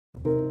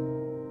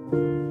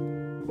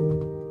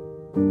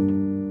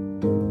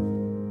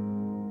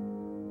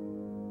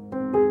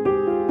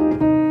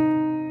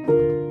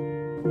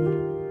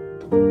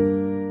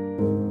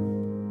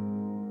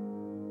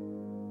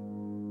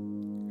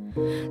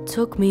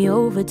Took me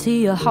over to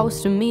your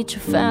house to meet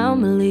your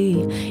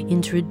family.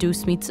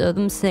 Introduced me to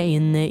them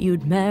saying that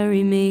you'd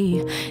marry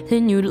me.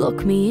 Then you'd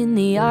look me in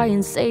the eye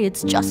and say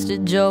it's just a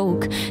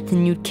joke.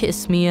 Then you'd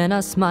kiss me and I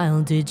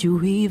smiled, did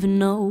you even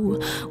know?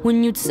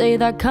 When you'd say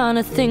that kind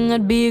of thing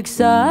I'd be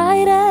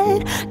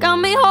excited. Got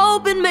me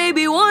hoping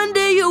maybe one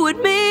day you would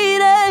meet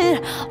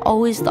it.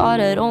 Always thought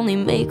I'd only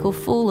make a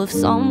fool of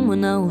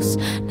someone else.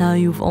 Now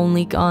you've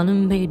only gone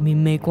and made me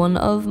make one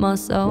of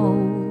myself.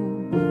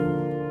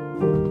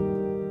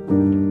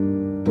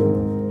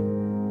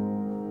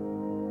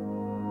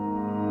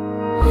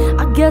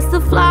 I guess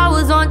the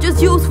flowers aren't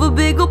just used for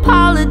big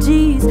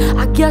apologies.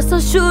 I guess I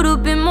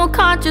should've been more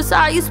conscious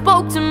how you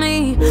spoke to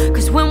me.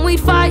 Cause when we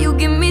fight you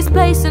give me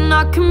space and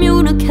I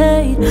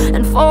communicate.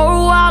 And for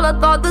a while I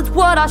thought that's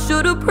what I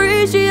should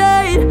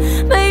appreciate.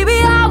 Maybe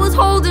I was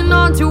holding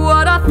on to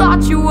what I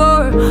thought you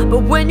were.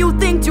 But when you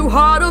think too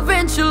hard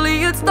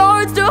eventually it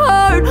starts to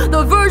hurt.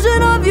 The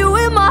version of you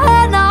in my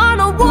head now I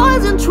know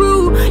wasn't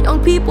true.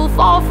 Young people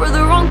fall for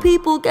the wrong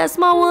people, guess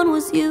my one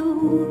was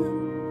you.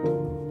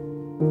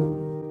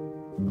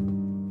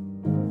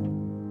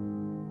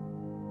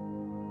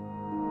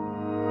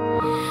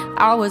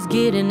 I was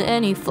getting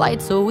any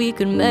flight so we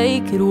could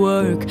make it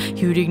work.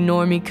 You'd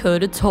ignore me,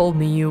 could've told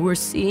me you were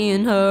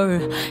seeing her.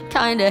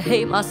 Kinda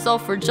hate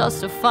myself for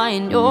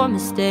justifying your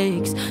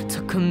mistakes.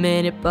 Took a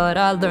minute but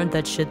I learned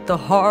that shit the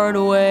hard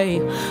way.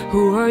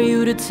 Who are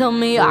you to tell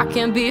me I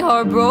can't be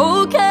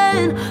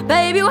heartbroken?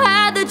 Babe, you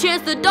had the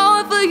chance, the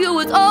door for you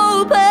was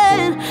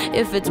open.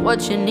 If it's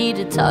what you need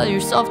to tell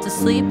yourself to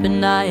sleep at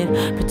night,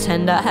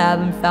 pretend I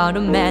haven't found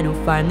a man who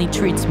finally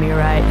treats me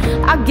right.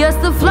 I guess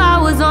the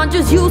flowers aren't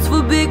just used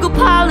for big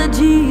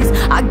apologies.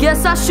 I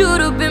guess I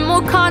should've been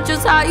more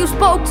conscious how you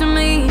spoke to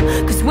me.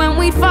 Cause when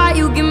we fight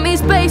you give me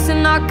space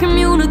and I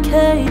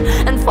communicate.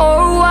 And for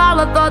a while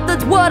I thought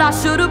that's what I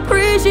should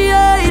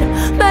appreciate.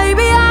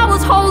 Maybe I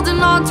was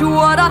holding on to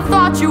what I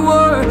thought you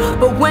were.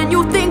 But when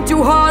you think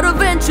too hard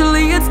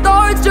eventually it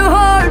starts to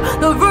hurt.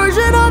 The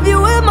version of you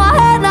in my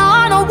head now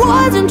I know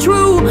wasn't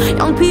true.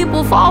 Young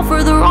people fall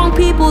for the wrong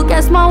people,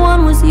 guess my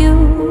one was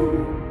you.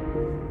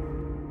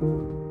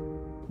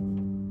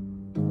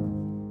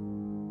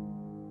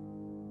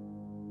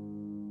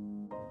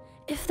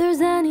 If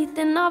there's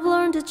anything I've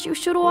learned, that you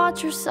should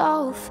watch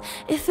yourself.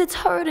 If it's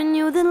hurting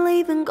you, then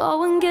leave and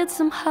go and get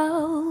some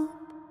help.